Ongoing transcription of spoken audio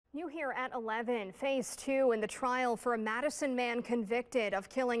New here at 11, phase 2 in the trial for a Madison man convicted of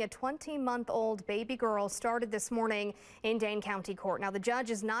killing a 20-month-old baby girl started this morning in Dane County Court. Now, the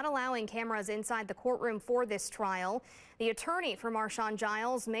judge is not allowing cameras inside the courtroom for this trial. The attorney for Marshawn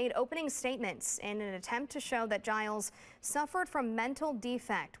Giles made opening statements in an attempt to show that Giles suffered from mental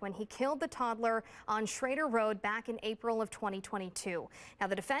defect when he killed the toddler on Schrader Road back in April of 2022. Now,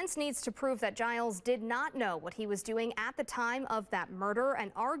 the defense needs to prove that Giles did not know what he was doing at the time of that murder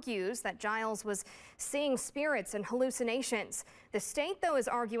and argues that Giles was seeing spirits and hallucinations. The state, though, is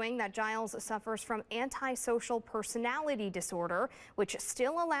arguing that Giles suffers from antisocial personality disorder, which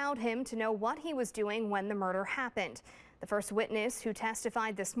still allowed him to know what he was doing when the murder happened. The first witness who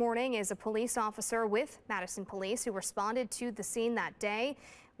testified this morning is a police officer with Madison Police who responded to the scene that day.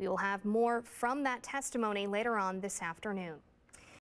 We will have more from that testimony later on this afternoon.